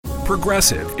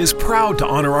Progressive is proud to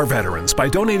honor our veterans by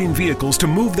donating vehicles to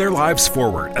move their lives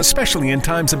forward, especially in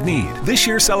times of need. This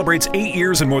year celebrates 8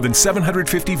 years and more than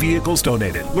 750 vehicles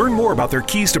donated. Learn more about their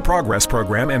Keys to Progress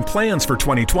program and plans for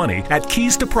 2020 at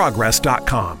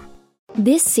keystoprogress.com.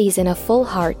 This season, a full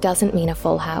heart doesn't mean a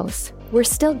full house. We're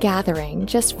still gathering,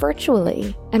 just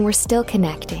virtually, and we're still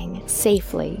connecting,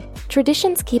 safely.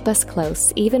 Traditions keep us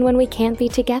close, even when we can't be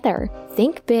together.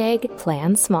 Think big,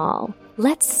 plan small.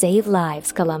 Let's save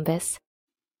lives, Columbus.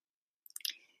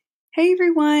 Hey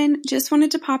everyone, just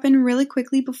wanted to pop in really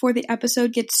quickly before the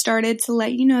episode gets started to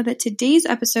let you know that today's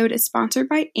episode is sponsored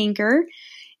by Anchor.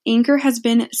 Anchor has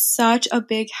been such a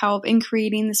big help in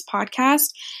creating this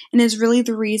podcast and is really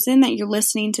the reason that you're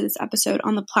listening to this episode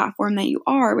on the platform that you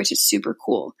are, which is super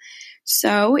cool.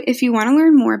 So if you want to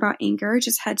learn more about Anchor,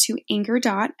 just head to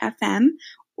anchor.fm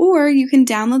or you can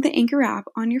download the Anchor app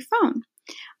on your phone.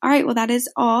 All right, well that is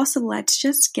all, so let's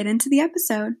just get into the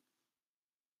episode.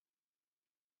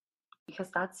 Because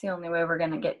that's the only way we're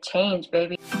going to get change,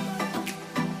 baby.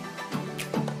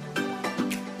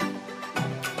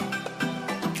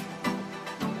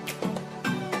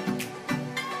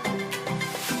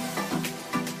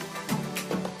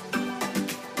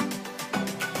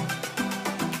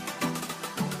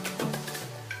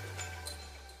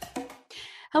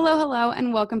 Hello,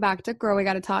 and welcome back to Girl We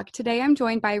Gotta Talk. Today I'm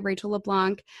joined by Rachel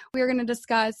Leblanc. We are going to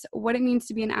discuss what it means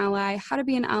to be an ally, how to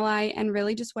be an ally, and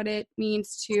really just what it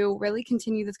means to really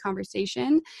continue this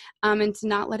conversation and to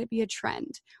not let it be a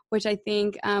trend, which I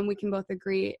think we can both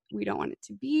agree we don't want it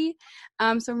to be.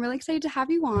 So I'm really excited to have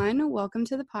you on. Welcome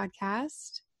to the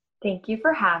podcast. Thank you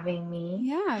for having me.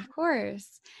 Yeah, of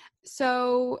course.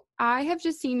 So I have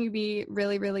just seen you be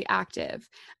really, really active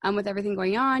with everything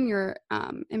going on. You're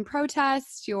in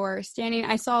protest, you're standing.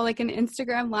 I saw like an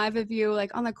Instagram live of you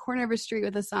like on the corner of a street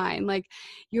with a sign. Like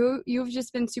you've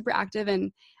just been super active,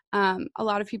 and a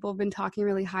lot of people have been talking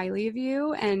really highly of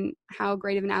you and how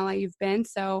great of an ally you've been.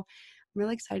 So I'm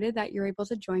really excited that you're able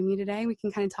to join me today. We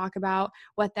can kind of talk about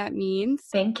what that means.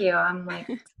 Thank you.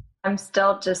 I'm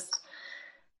still just,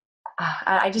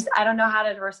 I don't know how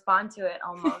to respond to it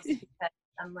almost. Because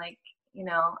I'm like,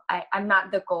 I'm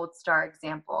not the gold star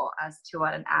example as to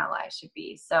what an ally should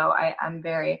be. So I'm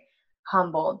very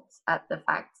humbled at the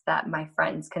fact that my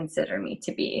friends consider me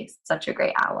to be such a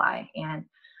great ally. And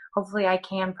hopefully I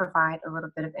can provide a little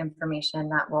bit of information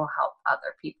that will help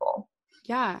other people.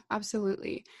 Yeah,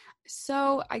 absolutely.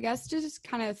 So I guess to just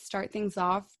kind of start things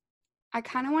off, I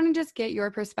kind of want to just get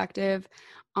your perspective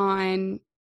on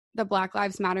the Black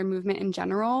Lives Matter movement in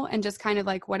general and just kind of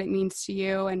like what it means to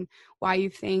you and why you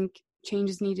think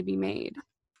changes need to be made.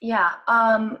 Yeah.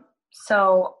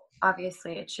 So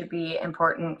obviously it should be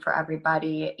important for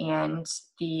everybody, and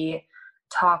the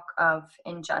talk of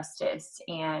injustice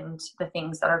and the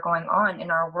things that are going on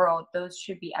in our world, those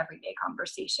should be everyday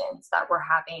conversations that we're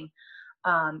having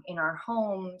in our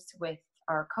homes, with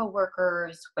our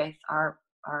coworkers, with our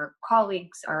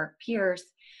colleagues, our peers,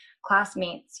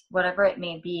 classmates, whatever it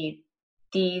may be.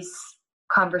 These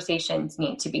conversations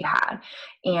need to be had.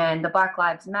 And the Black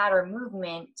Lives Matter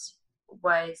movement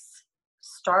was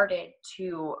started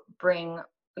to bring,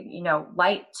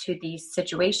 light to these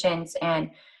situations and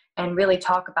really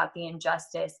talk about the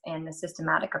injustice and the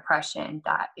systematic oppression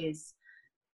that is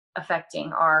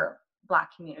affecting our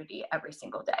Black community every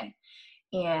single day.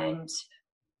 And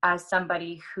as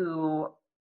somebody who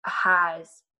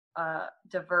has a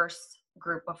diverse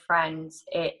group of friends,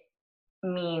 it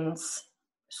means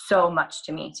so much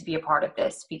to me to be a part of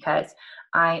this, because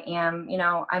I am,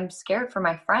 I'm scared for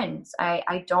my friends. I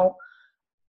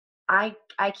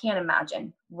can't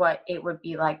imagine what it would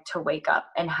be like to wake up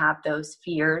and have those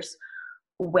fears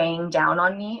weighing down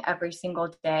on me every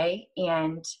single day.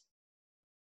 And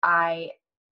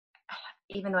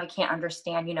even though I can't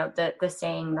understand, the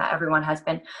saying that everyone has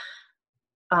been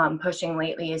pushing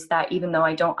lately is that even though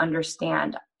I don't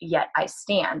understand, yet I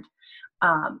stand.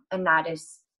 And that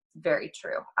is very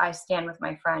true. I stand with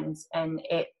my friends, and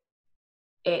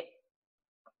it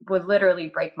would literally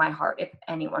break my heart if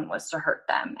anyone was to hurt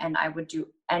them. And I would do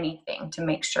anything to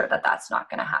make sure that that's not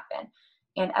going to happen.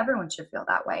 And everyone should feel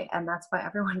that way. And that's why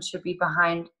everyone should be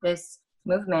behind this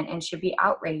movement and should be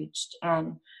outraged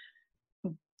and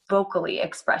vocally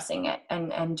expressing it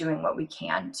and doing what we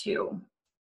can to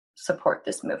support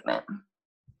this movement.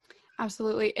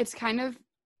 Absolutely.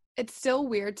 It's still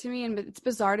weird to me, and it's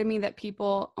bizarre to me that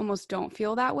people almost don't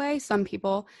feel that way. Some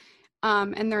people,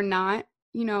 and they're not,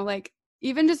 like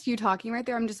even just you talking right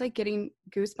there, I'm just like getting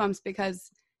goosebumps because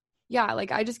yeah,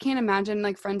 like I just can't imagine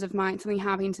like friends of mine, something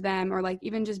happening to them, or like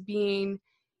even just being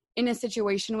in a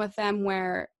situation with them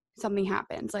where something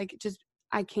happens. Like just,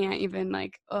 I can't even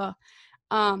like, ugh.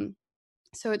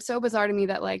 So it's so bizarre to me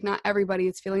that like not everybody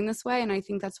is feeling this way. And I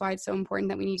think that's why it's so important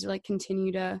that we need to like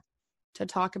continue to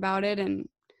talk about it.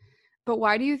 But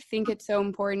why do you think it's so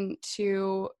important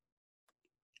to,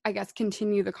 I guess,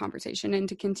 continue the conversation and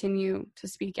to continue to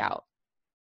speak out?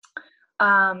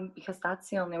 Because that's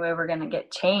the only way we're going to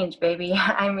get change, baby.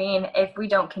 I mean, if we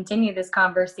don't continue this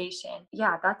conversation,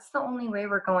 yeah, that's the only way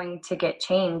we're going to get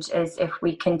change, is if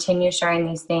we continue sharing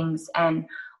these things. And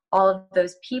all of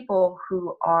those people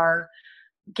who are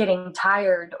getting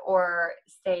tired or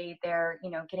say they're,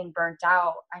 getting burnt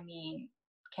out, I mean,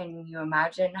 can you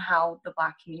imagine how the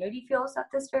Black community feels at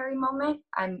this very moment?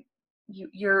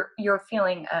 You're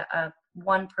feeling a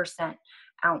 1%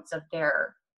 ounce of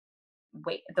their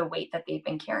weight, the weight that they've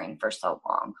been carrying for so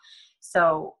long.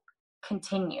 So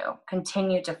continue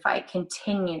to fight,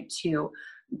 continue to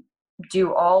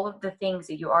do all of the things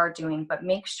that you are doing, but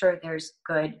make sure there's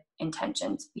good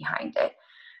intentions behind it.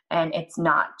 And it's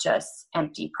not just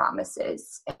empty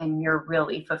promises, and you're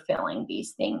really fulfilling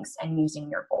these things and using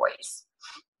your voice.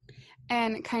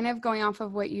 And kind of going off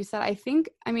of what you said,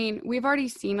 I mean, we've already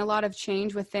seen a lot of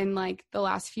change within like the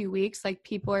last few weeks, like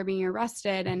people are being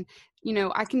arrested, and,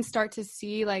 I can start to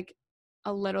see like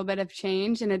a little bit of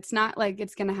change, and it's not like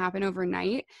it's going to happen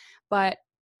overnight, but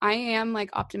I am like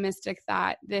optimistic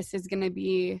that this is going to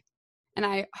be, and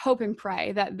I hope and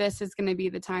pray that this is going to be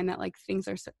the time that like things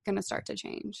are going to start to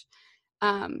change.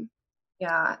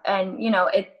 Yeah. And,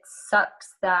 it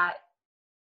sucks that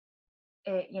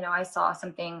I saw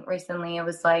something recently. It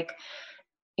was like,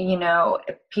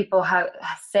 people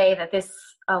say that this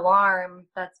alarm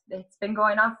it's been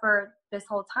going off for this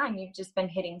whole time, you've just been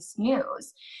hitting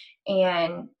snooze.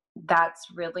 And that's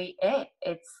really it.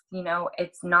 It's,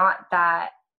 it's not that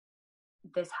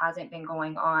this hasn't been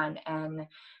going on and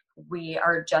we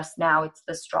are just now, it's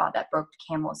the straw that broke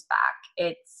the camel's back.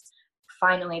 It's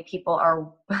finally people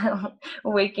are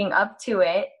waking up to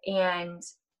it, and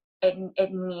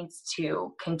it needs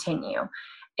to continue.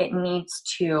 It needs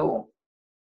to,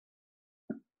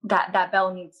 that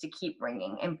bell needs to keep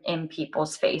ringing in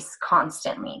people's face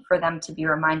constantly for them to be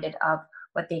reminded of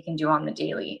what they can do on the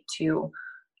daily to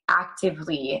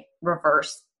actively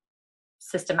reverse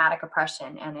systematic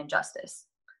oppression and injustice.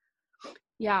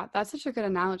 Yeah, that's such a good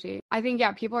analogy. I think,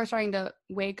 people are starting to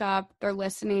wake up, they're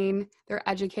listening, they're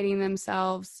educating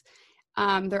themselves,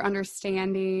 they're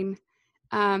understanding.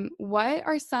 What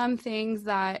are some things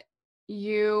that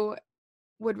you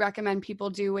would recommend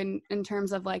people do in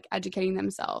terms of like educating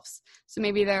themselves? So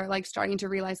maybe they're like starting to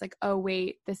realize like, oh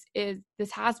wait, this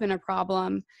has been a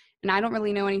problem and I don't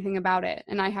really know anything about it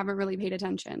and I haven't really paid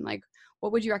attention. Like,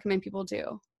 what would you recommend people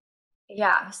do?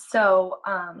 Yeah. So,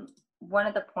 one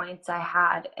of the points I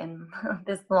had in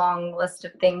this long list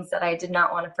of things that I did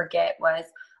not want to forget was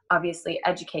obviously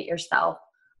educate yourself.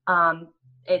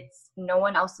 It's no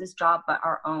one else's job but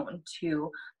our own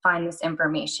to find this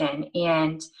information.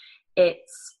 And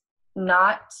it's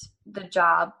not the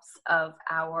jobs of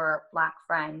our Black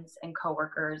friends and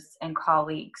coworkers and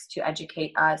colleagues to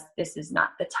educate us. This is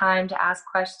not the time to ask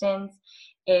questions.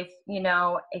 If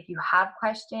you have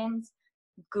questions,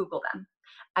 Google them.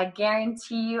 I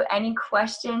guarantee you any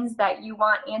questions that you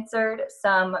want answered,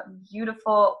 some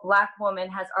beautiful Black woman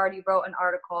has already wrote an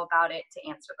article about it to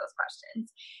answer those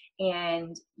questions.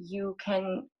 And you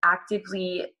can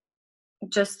actively,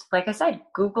 just like I said,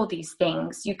 Google these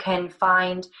things. You can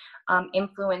find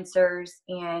influencers,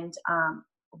 and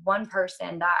one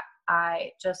person that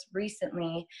I just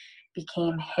recently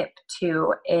became hip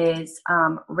to is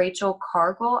Rachel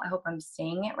Cargill. I hope I'm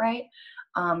saying it right.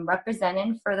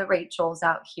 Representing for the Rachels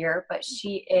out here, but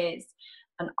she is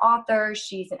an author.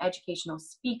 She's an educational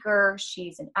speaker.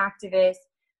 She's an activist.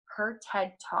 Her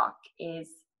TED Talk is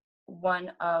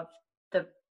one of the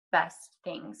best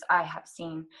things I have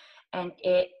seen, and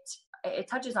it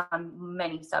touches on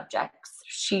many subjects.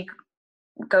 She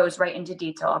goes right into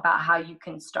detail about how you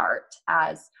can start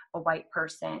as a white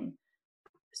person,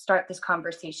 start this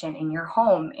conversation in your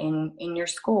home, in your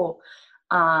school.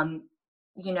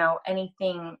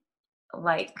 Anything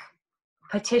like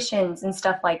petitions and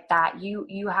stuff like that.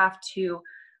 You have to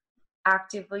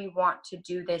actively want to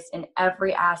do this in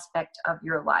every aspect of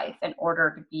your life in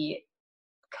order to be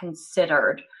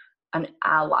considered an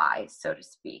ally, so to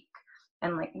speak.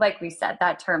 And like we said,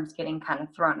 that term's getting kind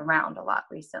of thrown around a lot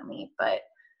recently, but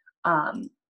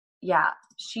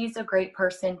she's a great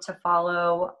person to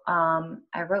follow.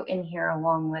 I wrote in here a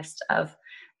long list of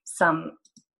some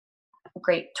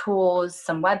great tools,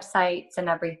 some websites and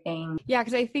everything. Yeah,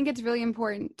 because I think it's really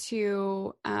important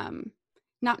to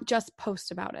not just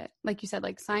post about it. Like you said,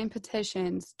 like sign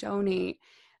petitions, donate,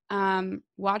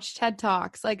 watch TED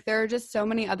Talks. Like there are just so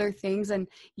many other things. And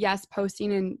yes,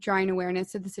 posting and drawing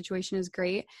awareness of the situation is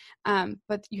great.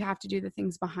 But you have to do the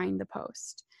things behind the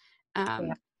post.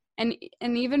 Yeah. And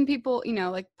even people, you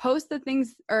know, like post the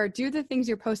things or do the things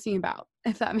you're posting about,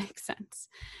 if that makes sense.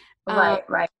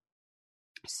 Right.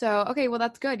 So, okay, well,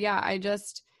 that's good. Yeah.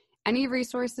 Any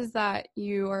resources that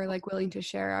you are like willing to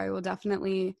share, I will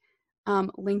definitely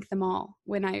link them all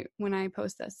when I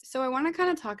post this. So I want to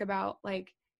kind of talk about,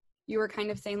 like, you were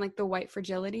kind of saying like the white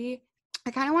fragility.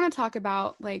 I kind of want to talk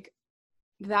about like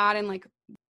that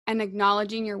and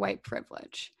acknowledging your white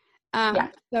privilege.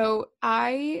 So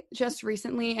I just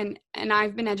recently, and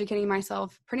I've been educating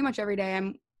myself pretty much every day.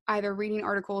 I'm either reading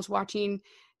articles, watching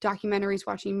documentaries,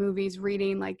 watching movies,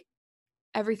 reading, like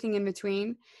everything in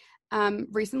between.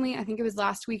 Recently, I think it was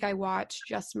last week, I watched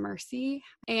Just Mercy,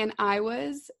 and I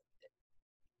was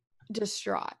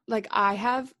distraught. Like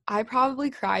I probably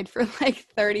cried for like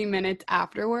 30 minutes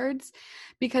afterwards,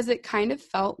 because it kind of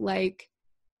felt like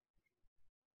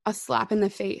a slap in the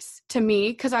face to me,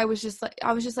 because I was just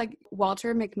like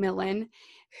Walter McMillan,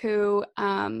 who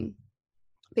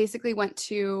basically went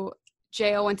to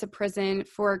jail, went to prison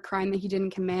for a crime that he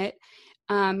didn't commit.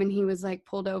 And he was like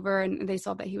pulled over and they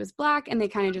saw that he was Black, and they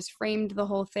kind of just framed the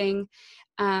whole thing.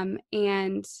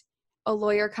 And a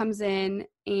lawyer comes in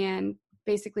and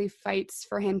basically fights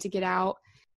for him to get out,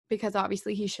 because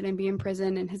obviously he shouldn't be in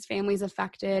prison and his family's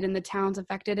affected and the town's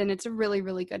affected. And it's a really,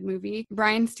 really good movie.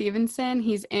 Bryan Stevenson,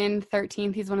 he's in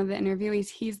 13th. He's one of the interviewees.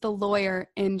 He's the lawyer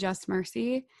in Just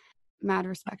Mercy. Mad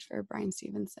respect for Bryan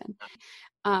Stevenson.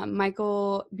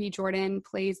 Michael B. Jordan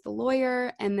plays the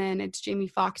lawyer, and then it's Jamie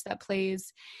Foxx that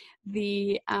plays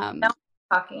the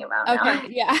Talking about okay now.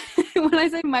 Yeah. When I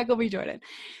say Michael B. Jordan.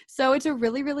 So it's a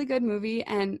really, really good movie,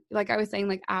 and like I was saying,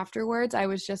 like afterwards I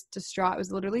was just distraught. I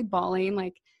was literally bawling.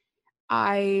 Like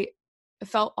I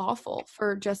felt awful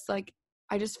for just like,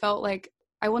 I just felt like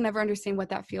I will never understand what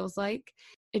that feels like.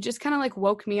 It just kind of like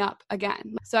woke me up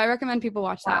again. So I recommend people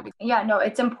watch that. Yeah, no,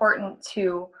 it's important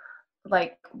to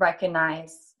like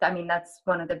recognize. I mean, that's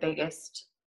one of the biggest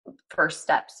first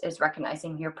steps, is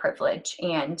recognizing your privilege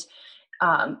and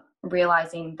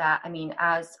realizing that, I mean,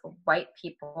 as white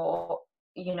people,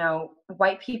 you know,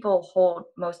 white people hold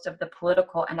most of the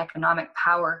political and economic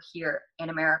power here in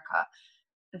America,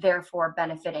 therefore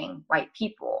benefiting white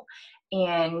people.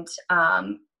 And,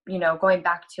 you know, going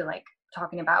back to like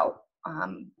talking about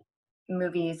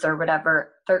movies or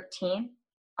whatever, 13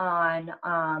 on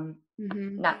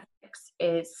Netflix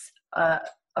is a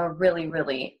really,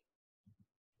 really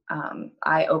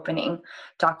eye-opening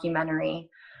documentary.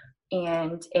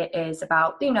 And it is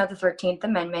about, you know, the 13th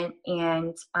Amendment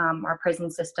and our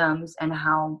prison systems and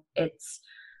how it's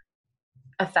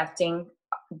affecting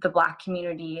the Black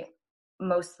community,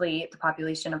 mostly the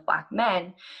population of Black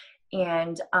men.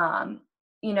 And,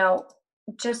 you know,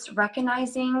 just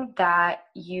recognizing that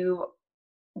you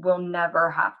will never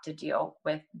have to deal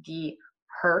with the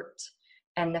hurt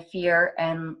and the fear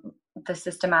and the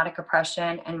systematic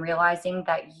oppression, and realizing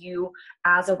that you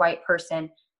as a white person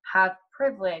have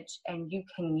privilege, and you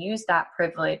can use that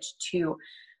privilege to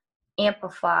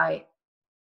amplify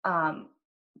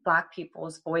Black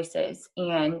people's voices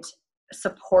and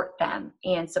support them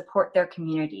and support their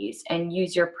communities, and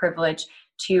use your privilege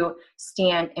to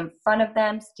stand in front of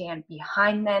them, stand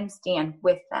behind them, stand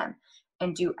with them,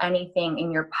 and do anything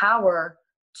in your power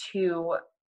to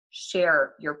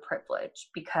share your privilege,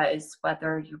 because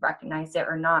whether you recognize it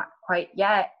or not quite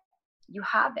yet, you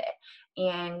have it.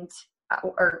 And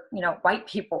or, you know, white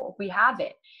people, we have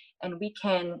it, and we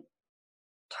can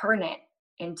turn it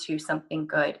into something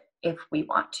good if we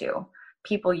want to.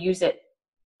 People use it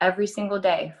every single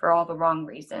day for all the wrong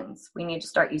reasons. We need to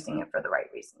start using it for the right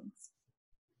reasons.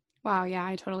 Wow. Yeah,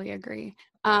 I totally agree.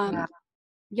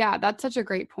 Yeah, that's such a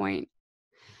great point.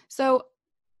 So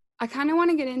I kind of want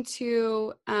to get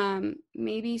into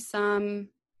maybe some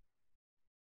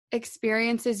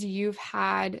experiences you've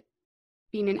had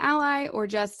being an ally, or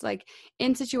just like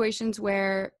in situations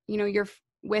where, you know, you're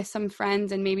with some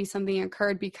friends and maybe something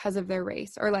occurred because of their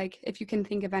race, or like if you can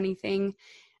think of anything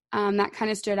that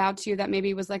kind of stood out to you that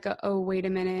maybe was like oh, wait a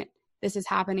minute, this is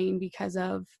happening because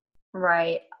of.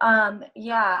 Right.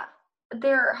 Yeah,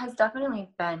 there has definitely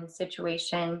been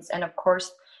situations, and of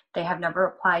course they have never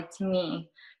applied to me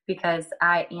because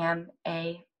I am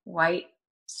a white,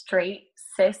 straight,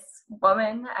 cis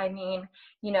woman. I mean,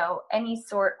 you know, any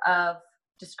sort of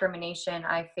discrimination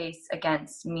I face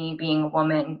against me being a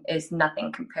woman is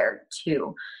nothing compared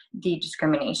to the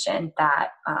discrimination that,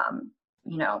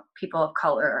 you know, people of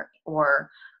color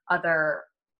or other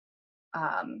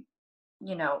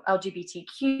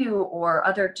LGBTQ or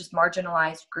other just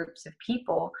marginalized groups of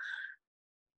people,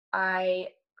 I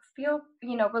feel,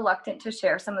 reluctant to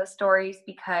share some of the stories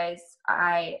because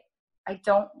I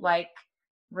don't like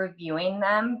reviewing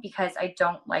them, because I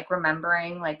don't like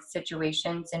remembering like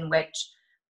situations in which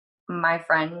my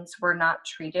friends were not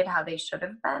treated how they should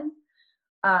have been.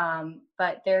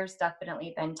 But there's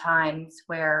definitely been times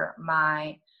where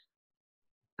my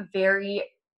very,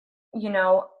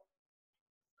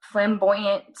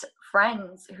 flamboyant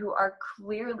friends who are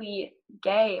clearly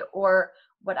gay or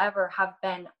whatever have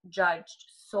been judged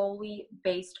solely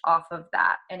based off of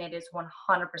that. And it is 100%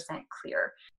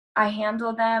 clear. I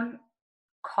handle them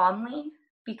calmly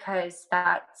because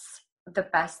that's the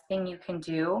best thing you can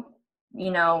do.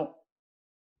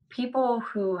 People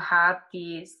who have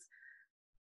these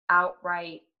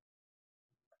outright,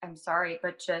 I'm sorry,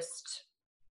 but just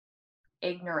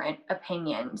ignorant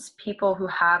opinions, people who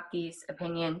have these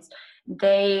opinions,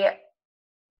 they,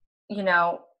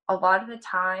 a lot of the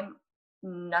time,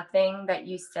 nothing that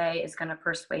you say is going to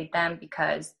persuade them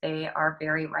because they are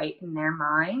very right in their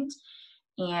mind.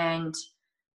 And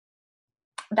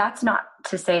that's not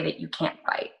to say that you can't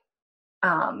fight.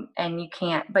 And you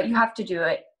can't, but you have to do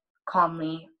it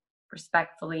calmly,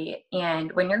 respectfully.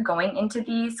 And when you're going into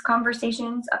these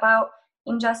conversations about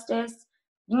injustice,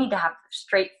 you need to have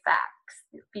straight facts,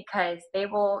 because they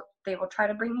will try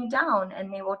to bring you down,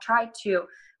 and they will try to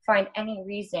find any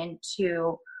reason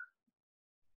to,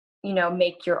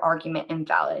 make your argument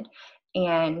invalid.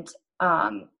 And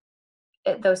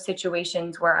those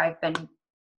situations where I've been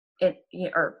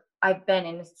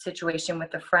in a situation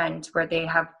with a friend where they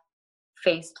have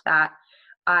faced that,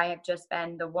 I have just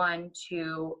been the one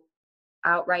to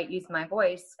outright use my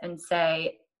voice and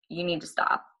say, you need to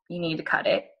stop. You need to cut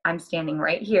it. I'm standing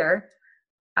right here.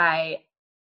 I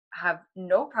have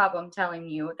no problem telling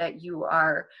you that you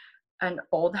are an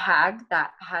old hag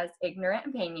that has ignorant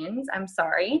opinions. I'm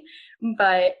sorry,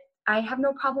 but I have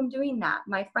no problem doing that.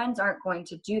 My friends aren't going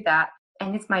to do that.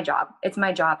 And it's my job. It's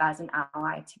my job as an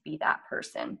ally to be that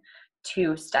person,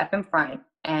 to step in front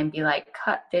and be like,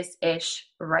 cut this ish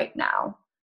right now.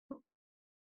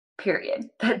 Period.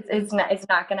 It's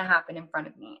not going to happen in front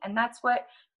of me. And that's what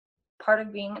part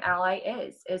of being an ally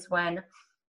is when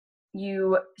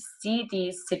you see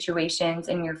these situations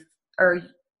and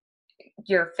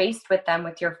you're faced with them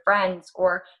with your friends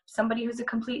or somebody who's a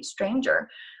complete stranger,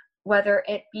 whether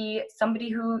it be somebody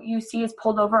who you see is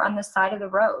pulled over on the side of the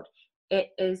road.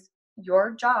 It is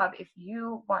your job, if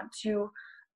you want to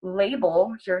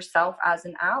label yourself as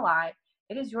an ally,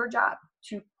 it is your job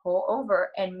to pull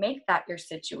over and make that your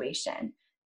situation,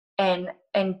 and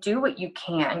do what you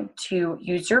can to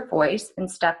use your voice and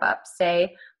step up.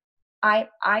 Say, I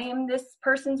am this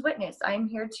person's witness. I am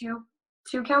here to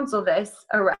counsel this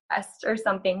arrest or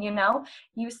something.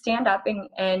 You stand up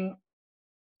and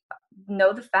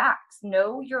know the facts,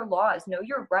 know your laws, know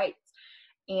your rights,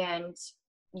 and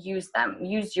use them.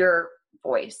 Use your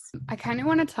voice. I kind of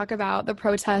want to talk about the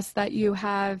protests that you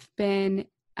have been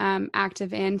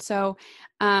active in. So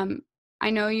I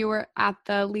know you were at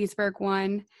the Leesburg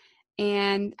one,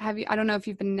 and I don't know if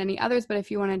you've been in any others, but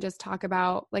if you want to just talk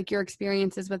about like your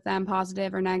experiences with them,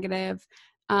 positive or negative,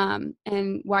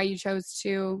 and why you chose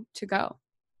to go.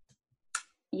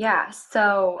 Yeah.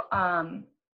 So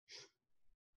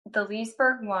the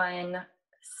Leesburg one,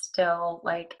 still,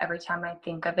 like, every time I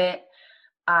think of it,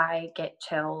 I get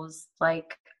chills.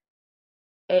 Like,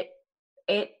 it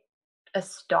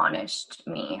astonished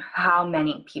me how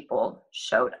many people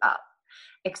showed up,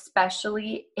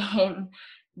 especially in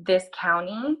this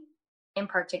county in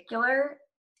particular,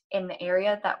 in the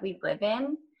area that we live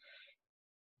in.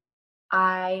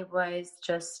 I was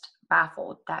just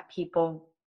baffled that people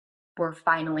were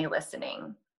finally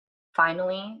listening,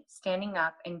 finally standing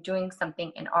up and doing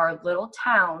something in our little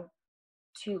town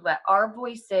to let our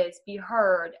voices be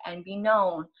heard and be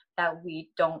known that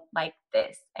we don't like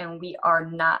this and we are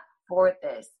not for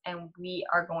this and we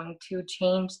are going to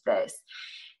change this.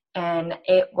 And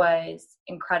it was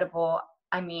incredible.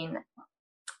 I mean,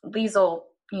 Liesl,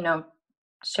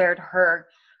 shared her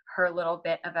little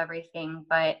bit of everything,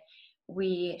 but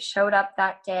we showed up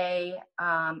that day.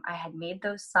 I had made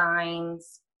those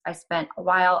signs. I spent a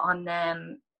while on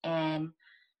them, and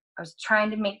I was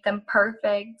trying to make them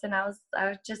perfect. And I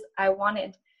just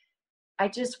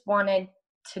wanted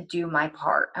to do my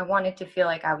part. I wanted to feel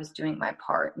like I was doing my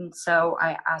part. And so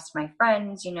I asked my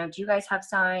friends, do you guys have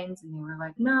signs? And they were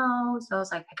like, no. So I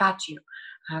was like, I got you.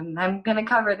 I'm going to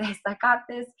cover this. I got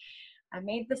this. I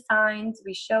made the signs.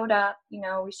 We showed up,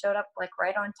 like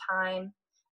right on time.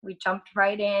 We jumped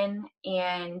right in,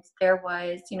 and there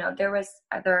was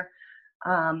either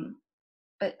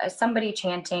somebody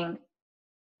chanting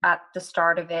at the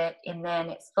start of it, and then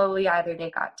it slowly, either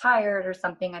they got tired or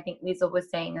something. I think Lisa was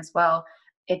saying as well,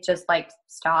 it just like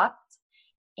stopped,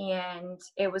 and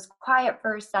it was quiet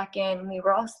for a second. We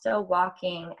were all still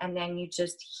walking, and then you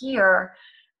just hear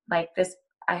like this.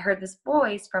 I heard this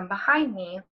voice from behind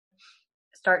me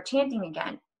start chanting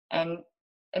again, and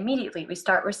immediately we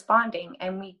start responding,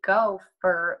 and we go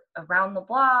for around the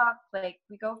block. Like,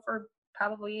 we go for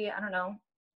probably, I don't know,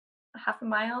 half a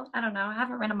mile. I don't know. I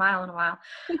haven't ran a mile in a while.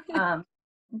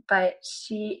 But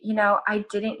she, I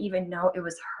didn't even know it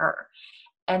was her.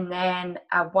 And then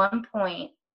at one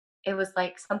point, it was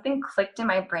like something clicked in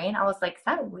my brain. I was like, is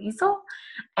that a weasel?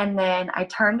 And then I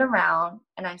turned around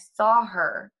and I saw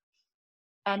her.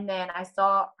 And then I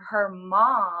saw her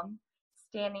mom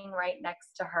standing right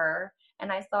next to her.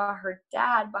 And I saw her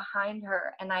dad behind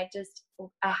her. And I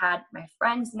had my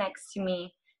friends next to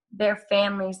me, their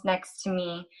families next to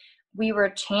me. We were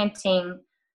chanting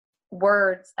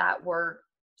words that were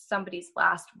somebody's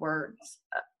last words,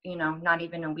 not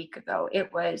even a week ago. It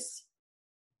was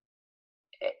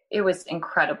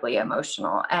incredibly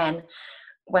emotional. And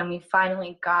when we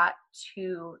finally got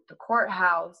to the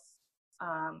courthouse,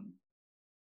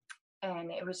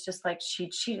 and it was just like she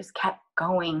just kept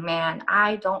going, man.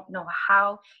 I don't know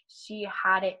how she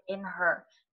had it in her.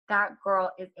 That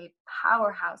girl is a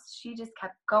powerhouse. She just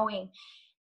kept going.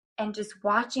 And just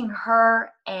watching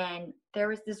her, and there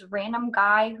was this random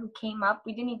guy who came up.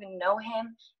 We didn't even know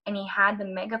him, and he had the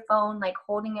megaphone, like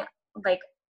holding it like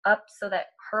up so that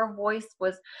her voice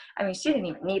was, I mean, she didn't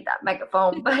even need that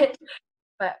megaphone, but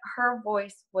her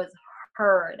voice was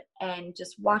heard. And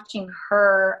just watching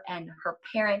her and her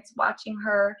parents watching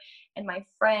her and my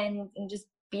friends and just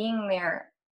being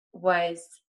there was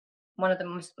one of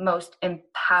the most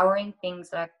empowering things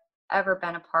that I've ever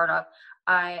been a part of.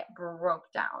 I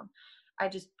broke down. I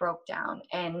just broke down.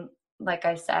 And like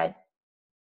I said,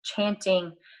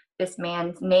 chanting this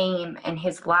man's name and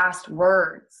his last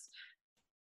words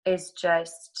is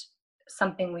just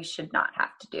something we should not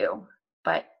have to do.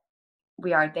 But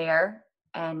we are there,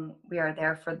 and we are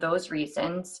there for those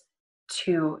reasons,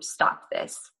 to stop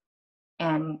this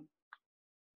and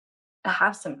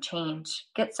have some change,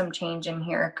 get some change in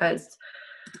here, because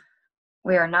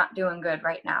we are not doing good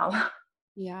right now.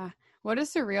 Yeah. What a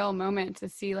surreal moment to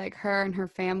see like her and her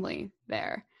family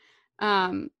there.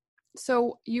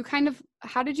 So you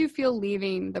how did you feel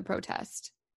leaving the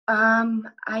protest?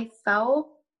 I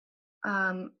felt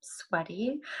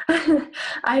sweaty.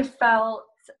 I felt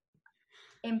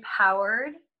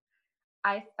empowered.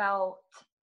 I felt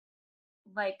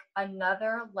like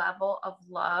another level of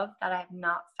love that I've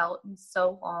not felt in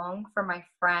so long for my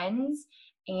friends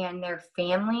and their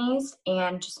families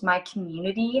and just my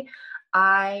community.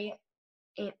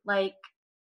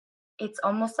 It's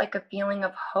almost like a feeling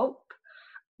of hope.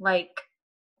 Like,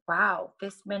 wow,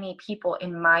 this many people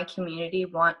in my community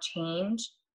want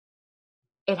change.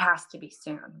 It has to be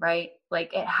soon, right?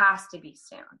 Like, it has to be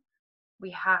soon.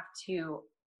 We have to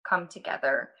come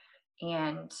together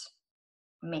and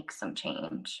make some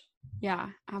change. Yeah,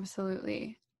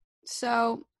 absolutely.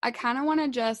 So I kind of want to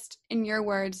just, in your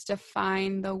words,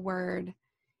 define the word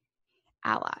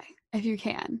ally, if you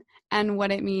can, and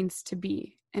what it means to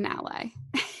be an ally.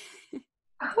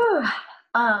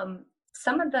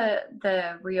 Some of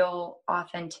the real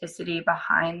authenticity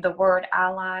behind the word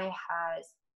ally has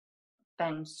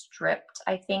been stripped,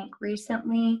 I think,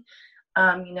 recently.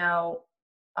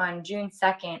 On June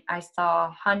 2nd, I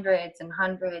saw hundreds and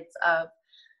hundreds of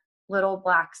little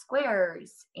black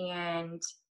squares, and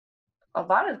a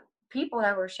lot of people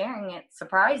that were sharing it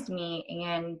surprised me,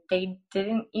 and they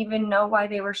didn't even know why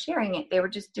they were sharing it. They were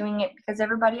just doing it because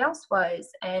everybody else was.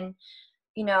 And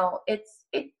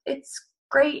it's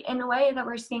great in a way that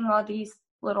we're seeing all these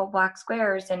little black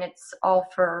squares, and it's all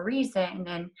for a reason.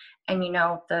 And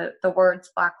the words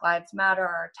Black Lives Matter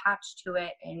are attached to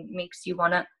it, and makes you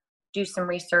want to do some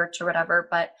research or whatever.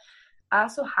 But I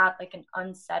also had like an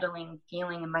unsettling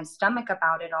feeling in my stomach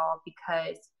about it all,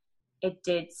 because it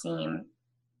did seem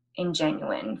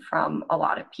ingenuine from a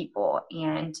lot of people.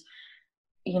 And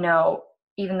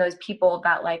even those people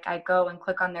that, like, I go and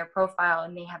click on their profile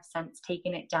and they have since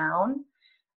taken it down,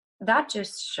 that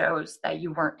just shows that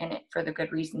you weren't in it for the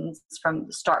good reasons from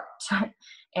the start.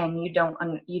 And you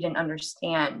didn't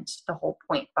understand the whole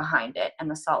point behind it and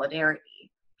the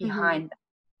solidarity behind it.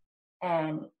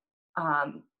 And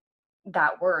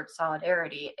that word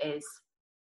solidarity is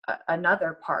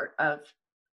another part of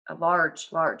a large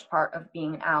part of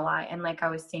being an ally. And like I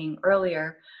was saying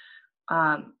earlier,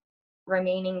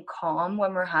 remaining calm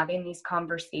when we're having these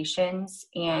conversations.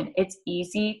 And it's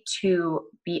easy to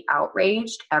be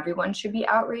outraged. Everyone should be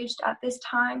outraged at this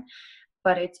time,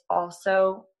 but it's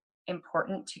also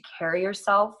important to carry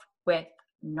yourself with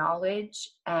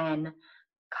knowledge and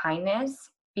kindness,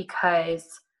 because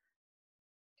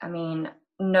I mean,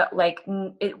 no, like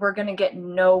we're going to get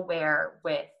nowhere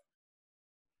with,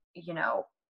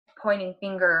 pointing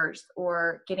fingers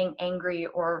or getting angry,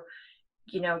 or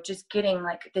just getting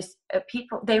like this.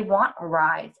 People, they want a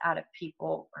rise out of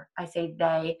people, or I say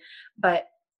they, but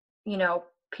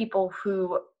people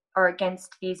who are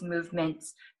against these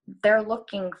movements, they're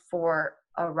looking for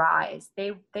a rise.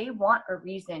 They want a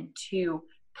reason to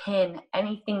pin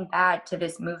anything bad to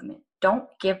this movement. Don't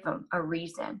give them a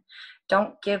reason.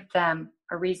 Don't give them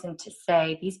a reason to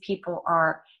say these people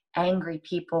are angry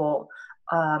people.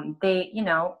 They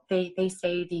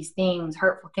say these things,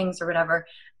 hurtful things or whatever.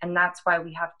 And that's why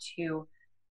we have to,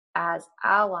 as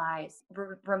allies,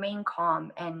 remain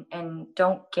calm and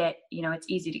don't get, it's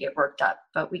easy to get worked up,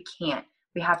 but we can't.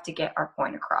 We have to get our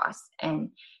point across.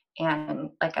 And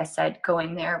like I said,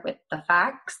 going there with the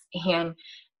facts, and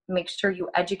make sure you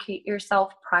educate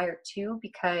yourself prior to,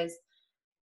 because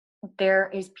there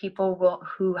is people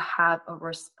who have a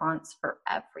response for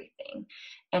everything,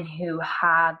 and who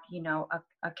have,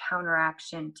 a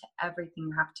counteraction to everything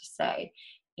you have to say.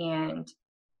 And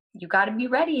you got to be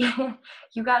ready.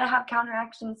 You got to have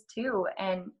counteractions too.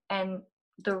 And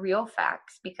the real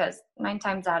facts, because 9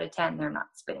 times out of 10, they're not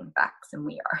spitting facts, and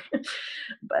we are.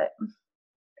 But,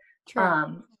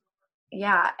 True.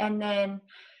 yeah. And then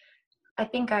I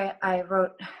think I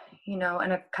wrote,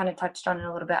 and I've kind of touched on it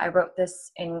a little bit. I wrote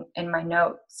this in my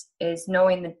notes, is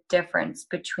knowing the difference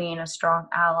between a strong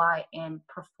ally and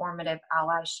performative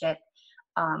allyship,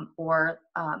 or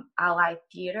ally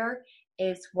theater,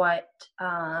 is what,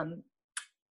 oh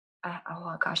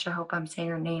gosh, I hope I'm saying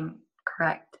her name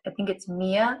correct. I think it's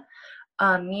Mia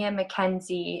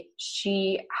McKenzie.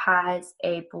 She has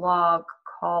a blog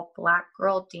called Black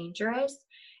Girl Dangerous,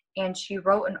 and she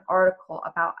wrote an article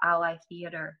about ally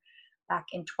theater back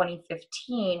in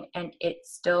 2015, and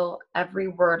it's still, every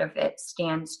word of it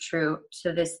stands true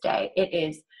to this day. It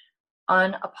is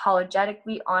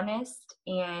unapologetically honest,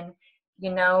 and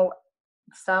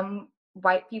some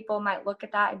white people might look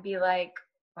at that and be like,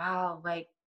 wow, like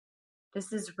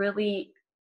this is really,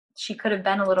 she could have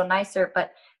been a little nicer,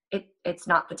 but it's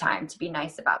not the time to be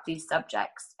nice about these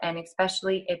subjects. And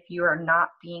especially if you are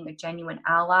not being a genuine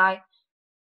ally,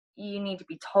 you need to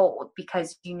be told,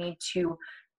 because you need to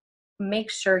make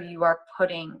sure you are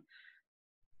putting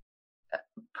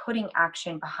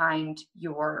action behind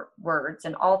your words,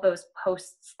 and all those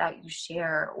posts that you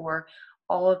share, or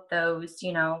all of those,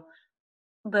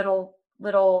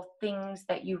 little things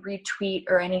that you retweet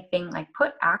or anything. Like,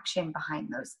 put action behind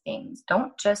those things.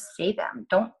 Don't just say them.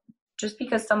 Don't, just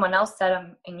because someone else said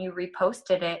them and you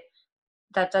reposted it,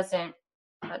 that doesn't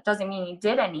mean you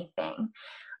did anything.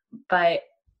 But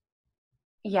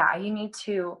yeah, you need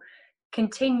to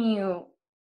continue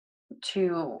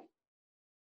to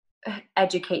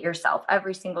educate yourself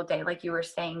every single day. Like you were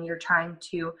saying, you're trying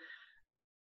to,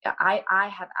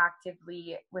 I have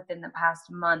actively, within the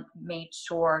past month, made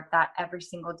sure that every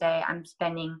single day I'm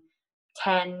spending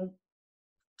 10,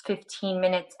 15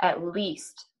 minutes at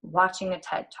least watching a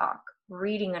TED Talk,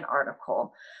 reading an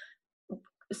article,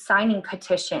 signing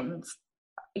petitions,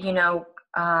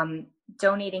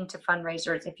 donating to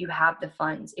fundraisers if you have the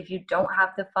funds. If you don't have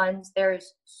the funds,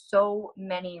 there's so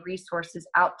many resources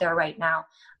out there right now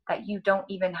that you don't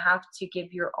even have to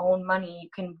give your own money. You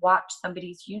can watch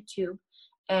somebody's YouTube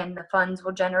and the funds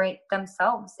will generate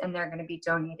themselves, and they're going to be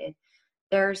donated.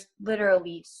 There's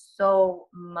literally so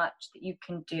much that you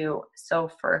can do. So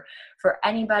for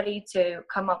anybody to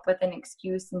come up with an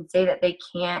excuse and say that they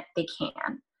can't, they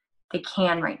can. They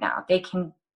can right now. They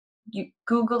can, you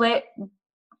Google it,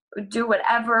 do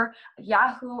whatever,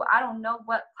 Yahoo, I don't know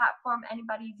what platform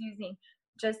anybody's using.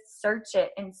 Just search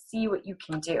it and see what you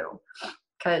can do,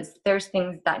 because there's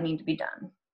things that need to be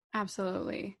done.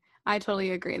 Absolutely. I totally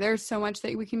agree. There's so much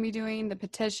that we can be doing, the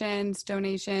petitions,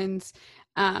 donations.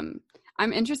 I'm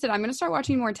interested. I'm going to start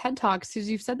watching more TED Talks, because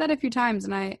you've said that a few times,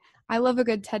 and I love a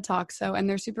good TED Talk. So, and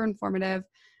they're super informative.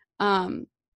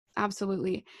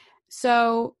 Absolutely.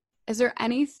 So is there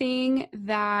anything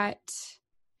that,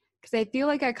 because I feel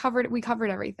like we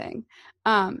covered everything.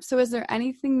 So is there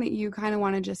anything that you kind of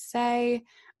want to just say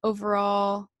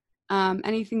overall?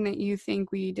 Anything that you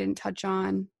think we didn't touch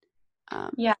on?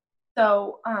 Yeah.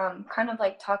 So kind of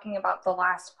like talking about the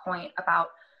last point about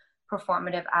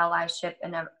performative allyship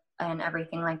and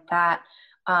everything like that.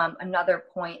 Another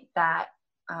point that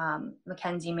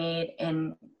Mackenzie made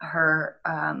in her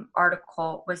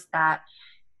article was that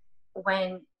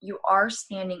when you are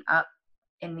standing up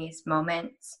in these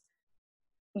moments,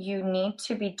 you need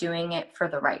to be doing it for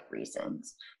the right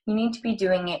reasons. You need to be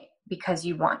doing it because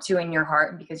you want to in your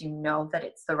heart and because you know that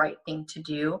it's the right thing to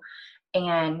do,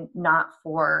 and not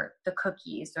for the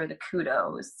cookies or the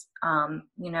kudos.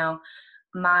 You know,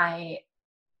 my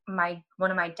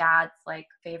one of my dad's like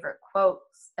favorite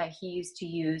quotes that he used to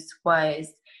use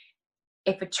was,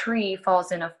 if a tree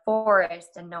falls in a forest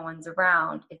and no one's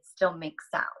around, it still makes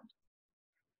sound.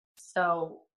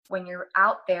 So when you're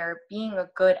out there being a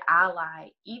good ally,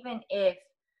 even if,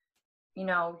 you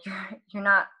know, you're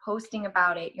not posting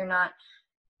about it,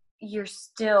 you're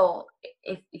still,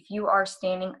 if you are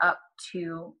standing up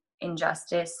to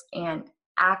injustice and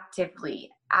actively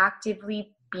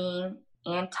being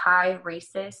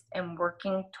anti-racist and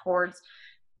working towards,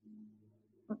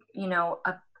 you know,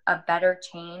 a better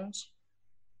change,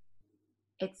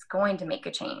 it's going to make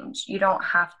a change. You don't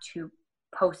have to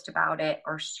post about it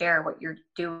or share what you're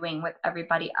doing with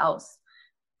everybody else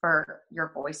for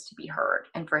your voice to be heard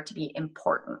and for it to be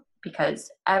important,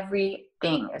 because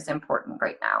everything is important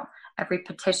right now. Every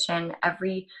petition,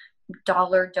 every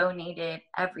dollar donated,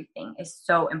 everything is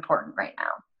so important right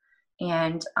now.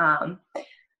 And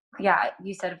yeah,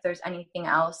 you said if there's anything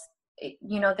else,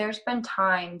 you know, there's been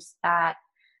times that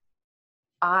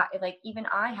even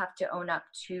I have to own up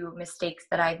to mistakes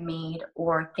that I've made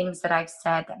or things that I've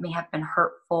said that may have been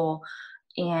hurtful.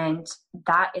 And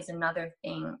that is another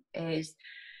thing, is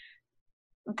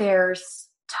there's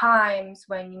times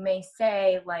when you may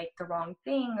say like the wrong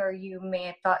thing, or you may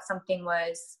have thought something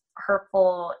was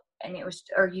hurtful and it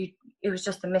was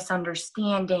just a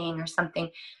misunderstanding or something,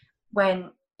 when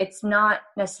it's not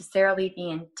necessarily the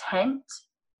intent,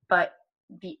 but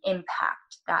the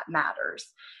impact that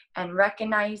matters. And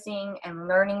recognizing and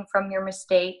learning from your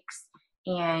mistakes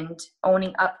and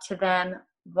owning up to them,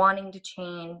 wanting to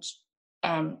change,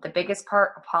 and the biggest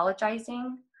part,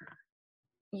 apologizing.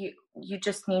 You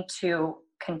just need to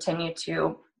continue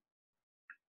to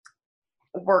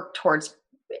work towards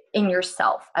in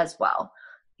yourself as well,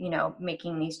 you know,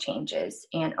 making these changes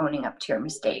and owning up to your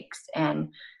mistakes.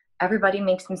 And everybody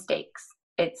makes mistakes.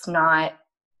 It's not,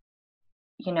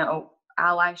 you know,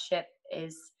 allyship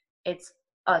it's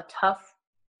a tough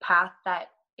path that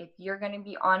if you're going to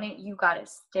be on it, you got to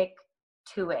stick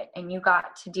to it, and you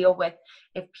got to deal with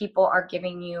if people are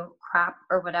giving you crap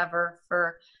or whatever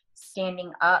for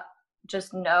standing up.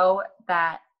 Just know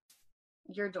that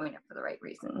you're doing it for the right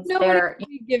reasons. Nobody's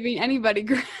giving anybody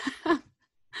crap.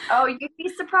 Oh, you'd be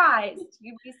surprised.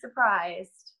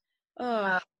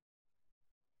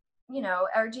 You know,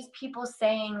 or just people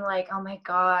saying like, oh my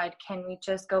God, can we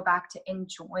just go back to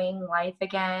enjoying life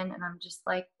again? And I'm just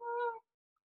like,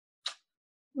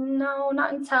 no,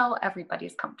 not until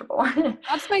everybody's comfortable.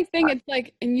 That's my thing. It's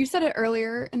like, and you said it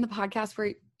earlier in the podcast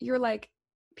where you're like,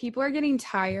 people are getting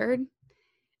tired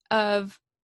of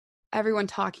everyone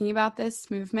talking about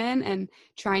this movement and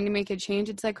trying to make a change.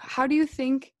 It's like, how do you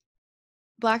think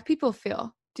Black people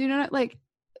feel? Do you know, like,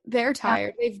 they're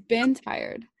tired. Yeah. They've been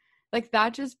tired. Like,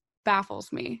 that just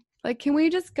baffles me. Like, can we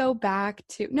just go back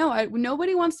to,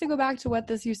 nobody wants to go back to what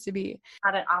this used to be.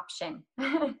 Not an option.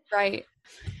 Right.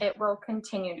 It will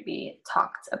continue to be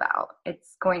talked about.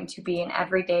 It's going to be an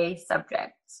everyday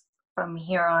subject from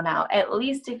here on out, at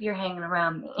least if you're hanging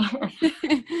around me.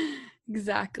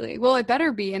 Exactly. Well, it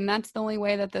better be. And that's the only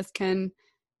way that this can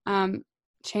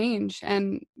change.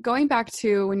 And going back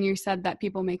to when you said that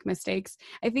people make mistakes,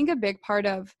 I think a big part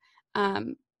of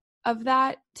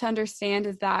that to understand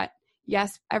is that,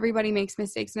 yes, everybody makes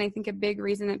mistakes. And I think a big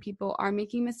reason that people are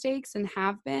making mistakes and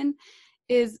have been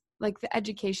is like the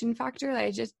education factor.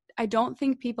 I don't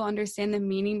think people understand the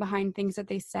meaning behind things that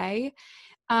they say.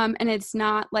 And it's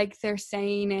not like they're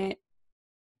saying it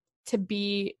to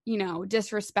be, you know,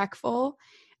 disrespectful.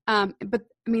 But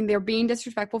I mean, they're being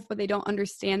disrespectful, but they don't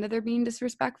understand that they're being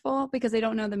disrespectful because they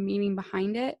don't know the meaning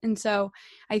behind it. And so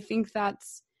I think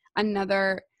that's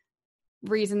another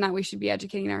reason that we should be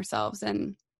educating ourselves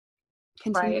and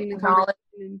continuing the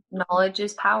conversation. Knowledge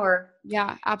is power.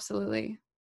 Yeah, absolutely.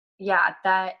 Yeah,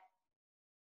 that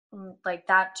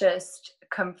just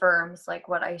confirms like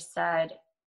what I said.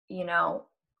 You know,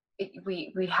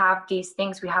 we have these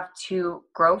things, we have to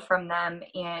grow from them,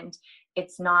 and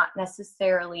it's not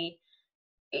necessarily,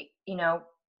 you know,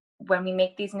 when we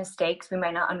make these mistakes, we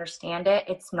might not understand it.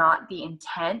 It's not the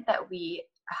intent that we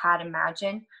had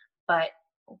imagined, but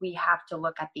we have to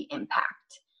look at the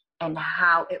impact and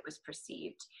how it was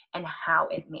perceived and how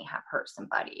it may have hurt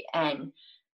somebody. And,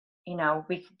 you know,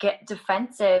 we could get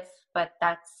defensive, but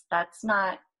that's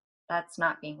not that's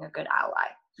not being a good ally.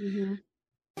 Mm-hmm.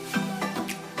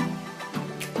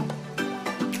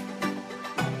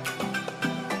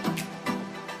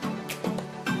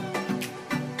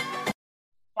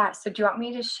 Yeah. So do you want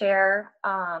me to share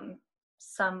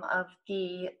some of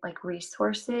the like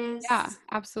resources? Yeah,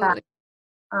 absolutely.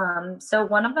 So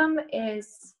one of them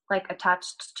is like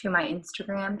attached to my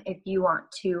Instagram if you want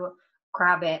to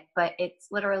grab it, but it's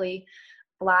literally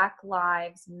Black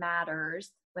Lives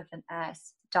Matters with an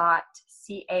S .carrd.co.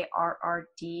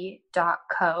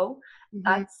 Mm-hmm.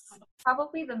 That's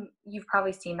probably you've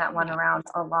probably seen that one around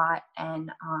a lot, and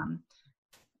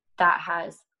that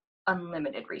has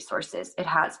unlimited resources. It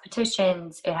has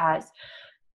petitions. It has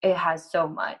so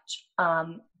much.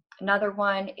 Another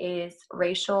one is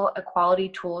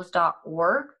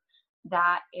racialequalitytools.org.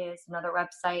 That is another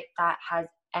website that has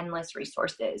endless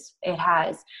resources. It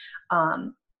has,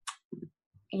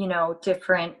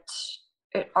 different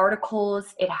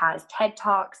articles. It has TED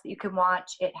Talks that you can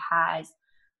watch. It has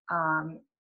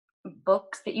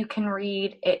books that you can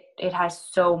read. It has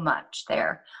so much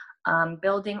there.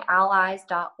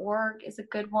 Buildingallies.org is a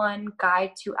good one.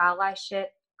 Guide to Allyship,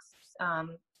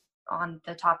 on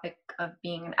the topic of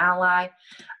being an ally.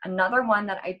 Another one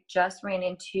that I just ran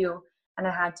into and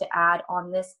I had to add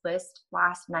on this list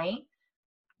last night,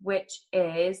 which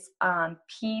is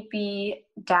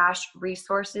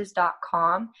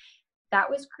pb-resources.com. That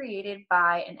was created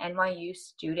by an NYU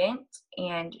student,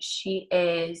 and she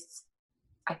is,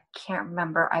 I can't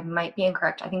remember, I might be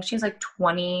incorrect, I think she's like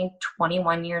 20,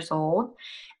 21 years old,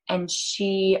 and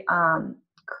she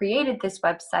created this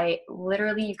website.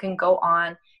 Literally, you can go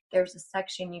on, there's a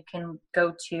section you can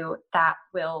go to that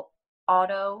will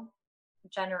auto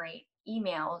generate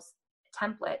emails,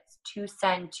 templates to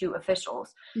send to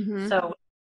officials. Mm-hmm. So if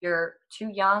you're too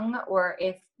young, or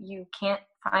if you can't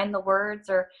find the words,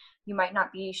 or you might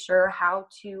not be sure how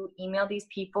to email these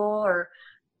people, or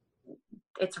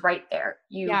it's right there.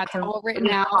 It's all written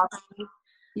out.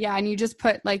 Yeah, and you just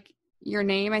put like your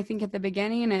name, I think, at the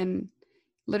beginning, and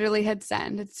literally hit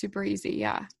send. It's super easy.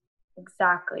 Yeah.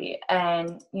 Exactly.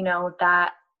 And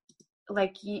that,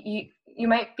 like, you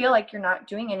might feel like you're not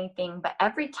doing anything, but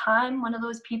every time one of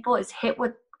those people is hit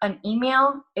with an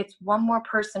email, it's one more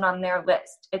person on their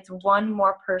list. It's one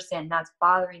more person that's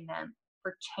bothering them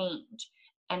for change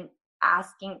and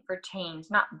asking for change,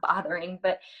 not bothering,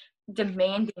 but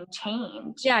demanding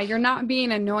change. Yeah, you're not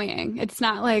being annoying. It's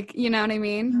not like, you know what I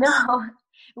mean? No,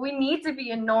 we need to be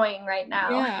annoying right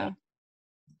now.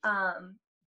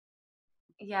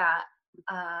 Yeah.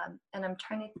 And I'm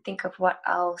trying to think of what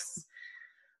else.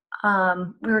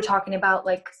 We were talking about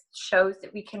like shows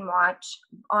that we can watch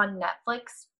on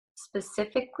Netflix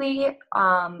specifically,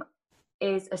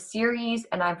 is a series,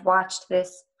 and I've watched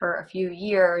this for a few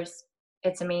years.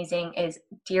 It's amazing, is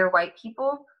Dear White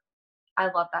People.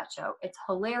 I love that show. It's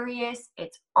hilarious.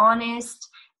 It's honest.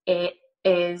 It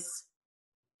is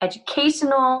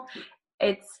educational.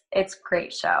 It's a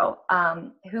great show.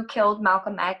 Who Killed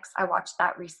Malcolm X? I watched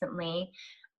that recently.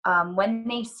 When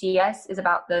They See Us is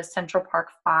about the Central Park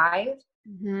Five.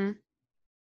 Mm-hmm.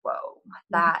 Whoa,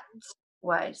 that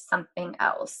was something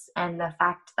else. And the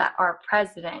fact that our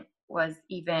president was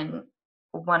even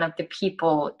one of the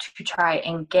people to try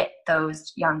and get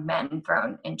those young men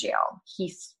thrown in jail.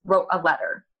 He wrote a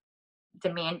letter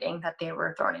demanding that they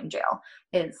were thrown in jail,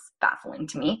 is baffling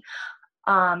to me.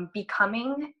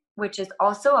 Becoming, which is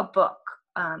also a book,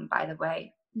 by the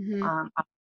way,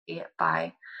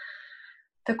 by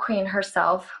the Queen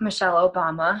herself, Michelle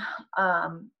Obama.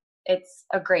 It's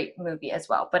a great movie as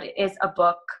well, but it is a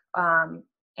book, and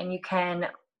you can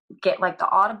get like the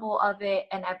Audible of it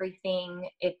and everything.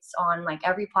 It's on like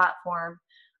every platform.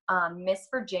 Miss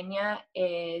Virginia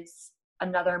is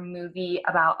another movie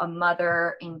about a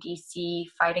mother in DC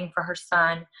fighting for her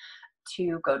son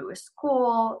to go to a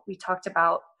school. We talked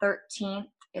about 13th.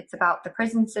 It's about the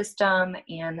prison system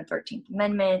and the 13th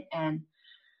Amendment. And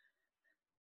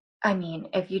I mean,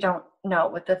 if you don't know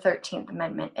what the 13th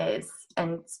Amendment is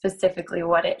and specifically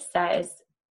what it says,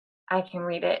 I can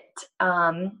read it.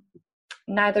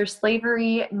 Neither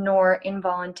slavery nor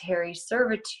involuntary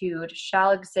servitude shall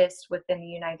exist within the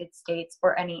United States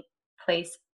or any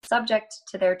place subject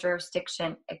to their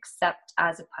jurisdiction except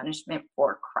as a punishment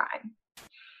for crime.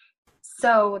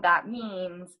 So that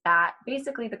means that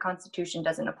basically the Constitution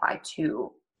doesn't apply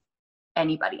to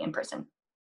anybody in prison,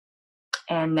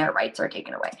 and their rights are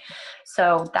taken away.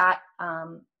 So that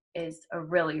is a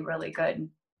really, really good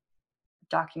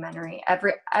documentary.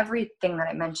 Everything that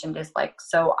I mentioned is like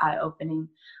so eye-opening.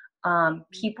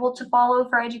 People to follow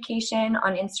for education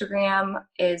on Instagram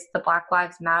is the Black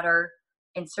Lives Matter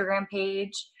Instagram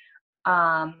page.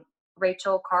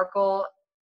 Rachel Carkle,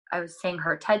 I was saying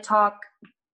her TED Talk,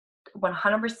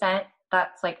 100%.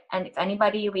 That's like, and if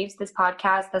anybody leaves this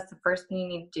podcast, that's the first thing you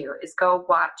need to do is go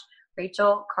watch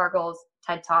Rachel Carkle's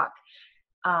TED Talk.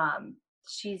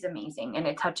 She's amazing, and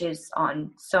it touches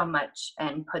on so much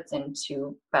and puts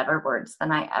into better words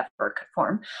than I ever could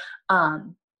form.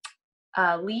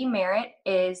 Lee Merritt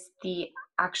is the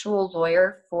actual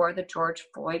lawyer for the George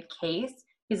Floyd case.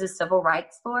 He's a civil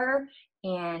rights lawyer,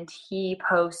 and he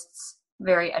posts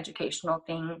very educational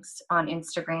things on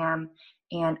Instagram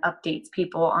and updates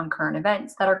people on current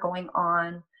events that are going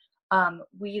on.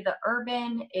 We the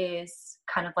Urban is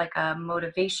kind of like a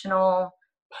motivational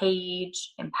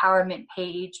page, empowerment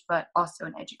page, but also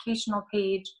an educational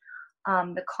page.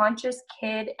 The Conscious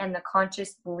Kid and the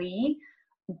Conscious Lee,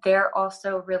 they're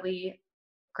also really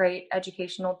great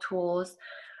educational tools.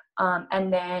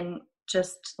 And then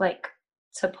just like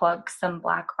to plug some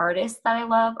Black artists that I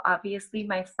love, obviously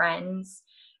my friends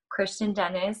Christian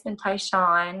Dennis and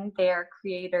Tyshawn, they're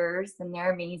creators and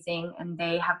they're amazing, and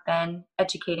they have been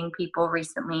educating people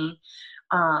recently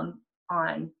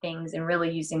on things and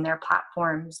really using their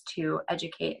platforms to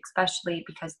educate, especially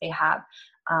because they have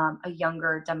a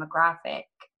younger demographic.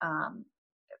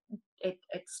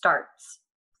 It starts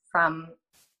from,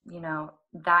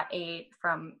 that age,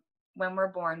 from when we're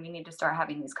born, we need to start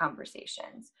having these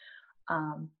conversations.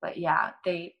 But yeah,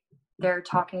 they're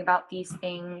talking about these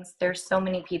things. There's so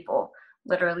many people.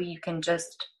 Literally, you can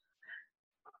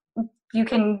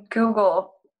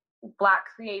Google Black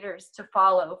creators to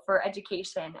follow for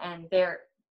education, and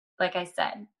like I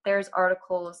said, there's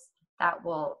articles that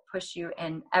will push you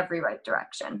in every right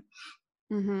direction.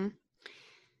 Mm-hmm.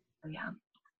 So,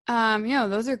 yeah.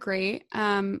 Those are great.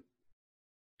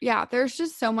 Yeah, there's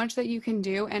just so much that you can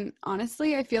do. And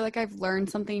honestly, I feel like I've learned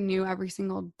something new every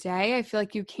single day. I feel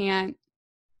like you can't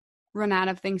run out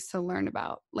of things to learn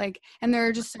about. And there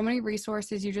are just so many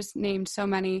resources. You just named so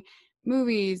many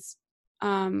movies,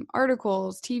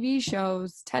 articles, TV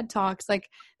shows, TED Talks.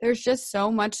 There's just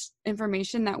so much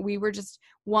information that we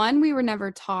were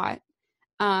never taught.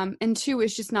 And two,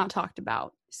 is just not talked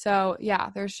about. So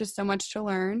yeah, there's just so much to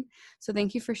learn. So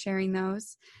thank you for sharing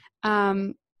those.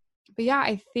 But yeah,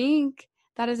 I think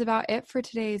that is about it for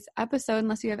today's episode,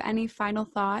 unless you have any final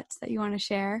thoughts that you want to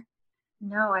share.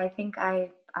 No, I think I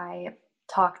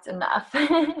talked enough.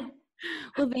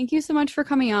 Well, thank you so much for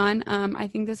coming on. I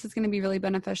think this is going to be really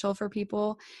beneficial for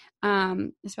people,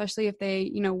 especially if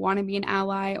they, want to be an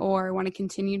ally or want to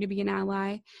continue to be an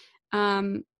ally,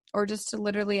 or just to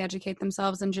literally educate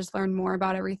themselves and just learn more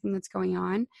about everything that's going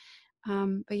on.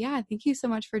 But yeah, thank you so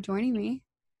much for joining me.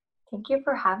 Thank you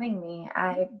for having me.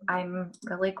 I'm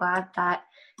really glad that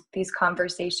these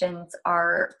conversations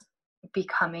are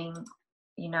becoming,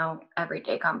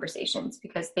 everyday conversations,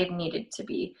 because they've needed to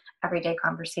be everyday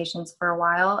conversations for a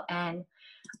while. And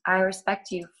I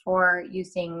respect you for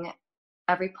using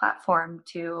every platform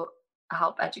to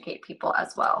help educate people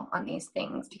as well on these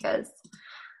things, because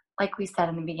like we said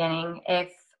in the beginning,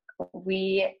 if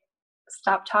we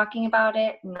stop talking about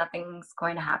it, nothing's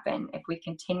going to happen. If we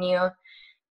continue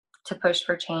to push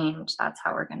for change, that's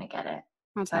how we're going to get it.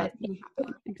 Thank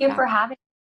you for having me.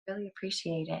 Really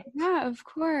appreciate it. Yeah, of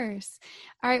course.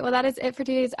 All right. Well, that is it for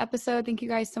today's episode. Thank you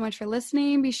guys so much for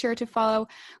listening. Be sure to follow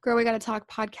Girl We Gotta Talk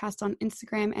podcast on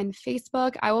Instagram and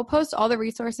Facebook. I will post all the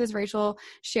resources Rachel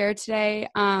shared today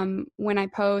when I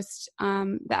post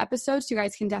the episodes. You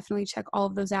guys can definitely check all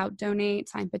of those out. Donate,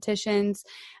 sign petitions,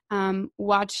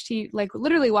 watch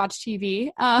literally watch TV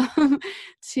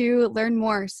to learn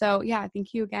more. So yeah,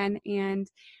 thank you again. And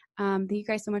thank you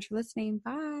guys so much for listening.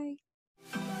 Bye.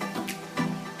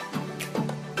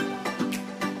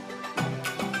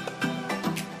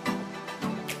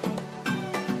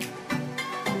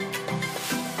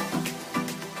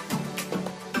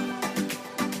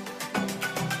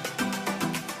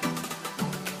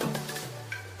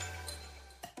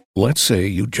 Let's say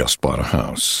you just bought a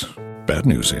house. Bad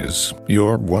news is,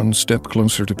 you're one step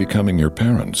closer to becoming your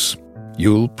parents.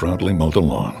 You'll proudly mow the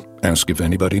lawn, ask if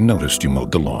anybody noticed you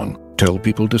mowed the lawn, tell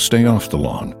people to stay off the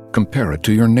lawn, compare it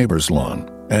to your neighbor's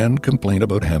lawn, and complain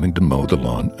about having to mow the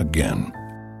lawn again.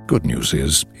 Good news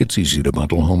is, it's easy to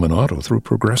bundle home and auto through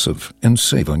Progressive and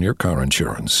save on your car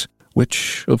insurance,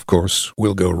 which, of course,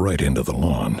 will go right into the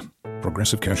lawn.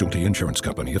 Progressive Casualty Insurance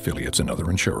Company, affiliates, and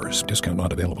other insurers. Discount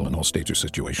not available in all states or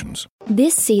situations.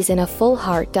 This season, a full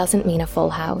heart doesn't mean a full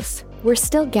house. We're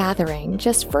still gathering,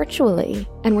 just virtually,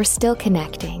 and we're still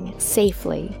connecting,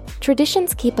 safely.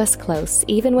 Traditions keep us close,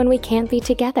 even when we can't be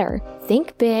together.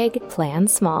 Think big, plan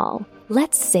small.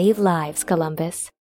 Let's save lives, Columbus.